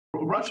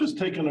Russia's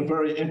taken a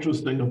very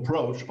interesting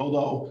approach,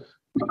 although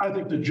I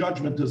think the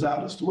judgment is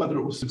out as to whether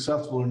it was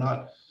successful or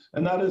not.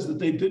 And that is that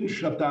they didn't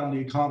shut down the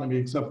economy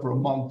except for a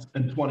month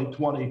in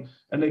 2020,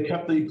 and they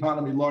kept the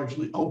economy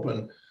largely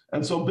open.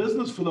 And so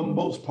business, for the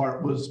most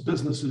part, was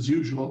business as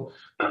usual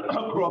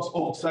across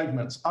all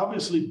segments.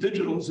 Obviously,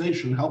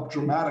 digitalization helped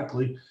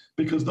dramatically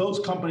because those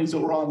companies that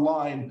were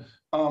online,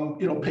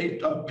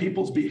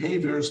 people's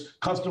behaviors,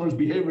 customers'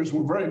 behaviors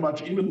were very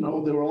much, even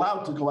though they were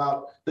allowed to go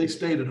out, they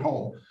stayed at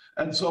home.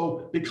 And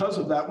so because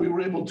of that, we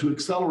were able to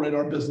accelerate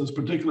our business,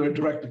 particularly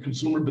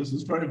direct-to-consumer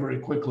business, very, very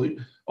quickly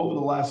over the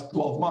last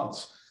 12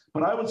 months.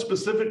 But I would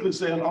specifically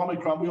say on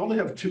Omicron, we only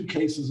have 2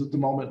 cases at the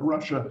moment in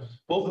Russia.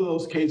 Both of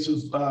those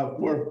cases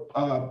were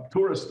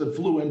tourists that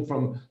flew in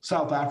from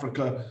South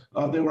Africa.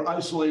 They were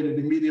isolated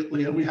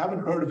immediately, and we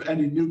haven't heard of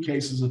any new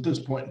cases at this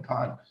point in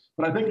time.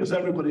 But I think, as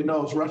everybody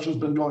knows, Russia's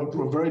been going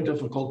through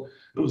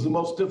it was the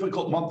most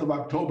difficult month of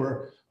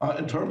October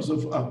in terms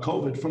of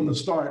COVID from the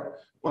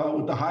start,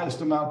 with the highest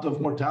amount of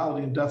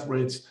mortality and death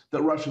rates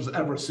that Russia's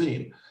ever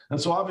seen.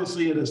 And so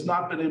obviously it has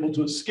not been able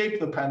to escape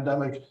the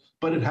pandemic,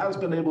 but it has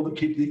been able to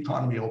keep the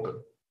economy open.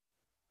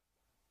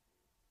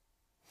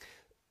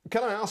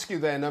 Can I ask you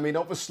then, I mean,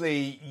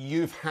 obviously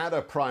you've had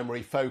a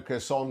primary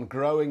focus on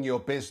growing your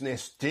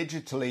business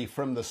digitally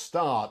from the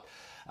start,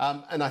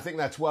 and I think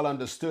that's well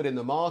understood in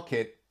the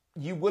market.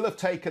 You will have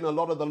taken a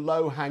lot of the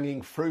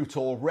low-hanging fruit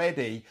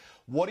already.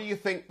 What do you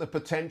think the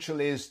potential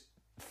is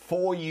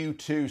for you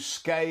to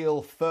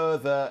scale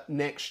further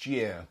next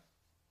year?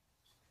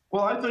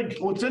 Well, I think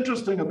what's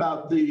interesting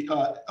about the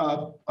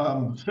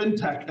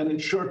fintech and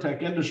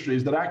insurtech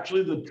industries, that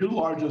actually the 2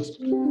 largest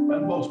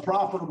and most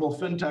profitable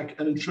fintech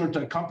and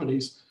insurtech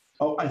companies,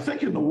 I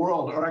think in the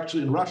world, are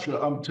actually in Russia.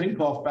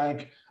 Tinkoff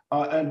Bank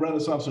and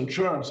Renaissance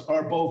Insurance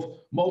are both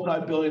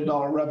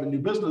multi-billion-dollar revenue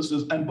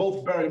businesses and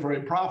both very,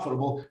 very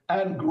profitable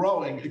and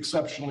growing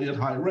exceptionally at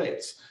high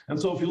rates. And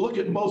so if you look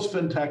at most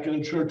fintech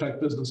and insurtech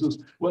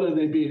businesses, whether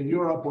they be in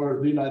Europe or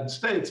the United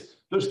States,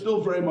 they're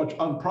still very much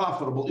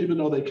unprofitable, even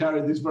though they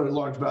carry these very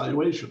large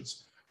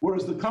valuations.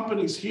 Whereas the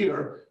companies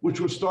here, which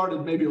were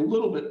started maybe a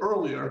little bit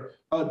earlier,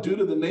 due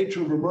to the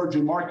nature of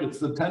emerging markets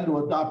that tend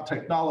to adopt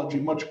technology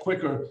much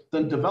quicker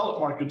than developed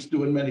markets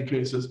do in many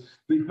cases,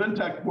 the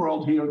fintech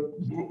world here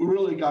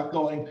really got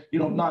going,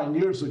 9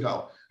 years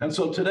ago. And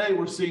so today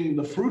we're seeing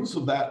the fruits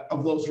of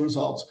those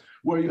results,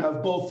 where you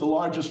have both the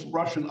largest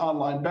Russian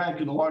online bank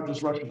and the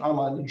largest Russian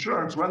online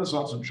insurance,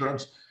 Renaissance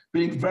Insurance,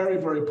 being very,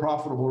 very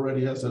profitable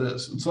already as it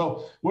is. And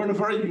so we're in a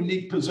very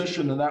unique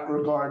position in that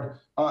regard,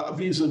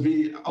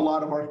 vis-a-vis a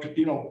lot of our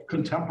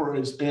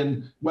contemporaries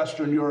in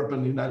Western Europe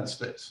and the United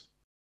States.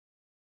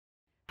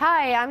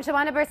 Hi, I'm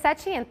Joanna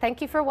Bersecci, and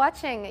thank you for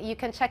watching. You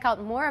can check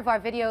out more of our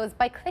videos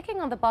by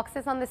clicking on the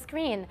boxes on the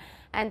screen.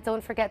 And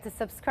don't forget to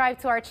subscribe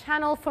to our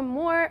channel for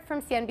more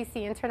from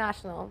CNBC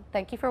International.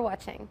 Thank you for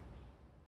watching.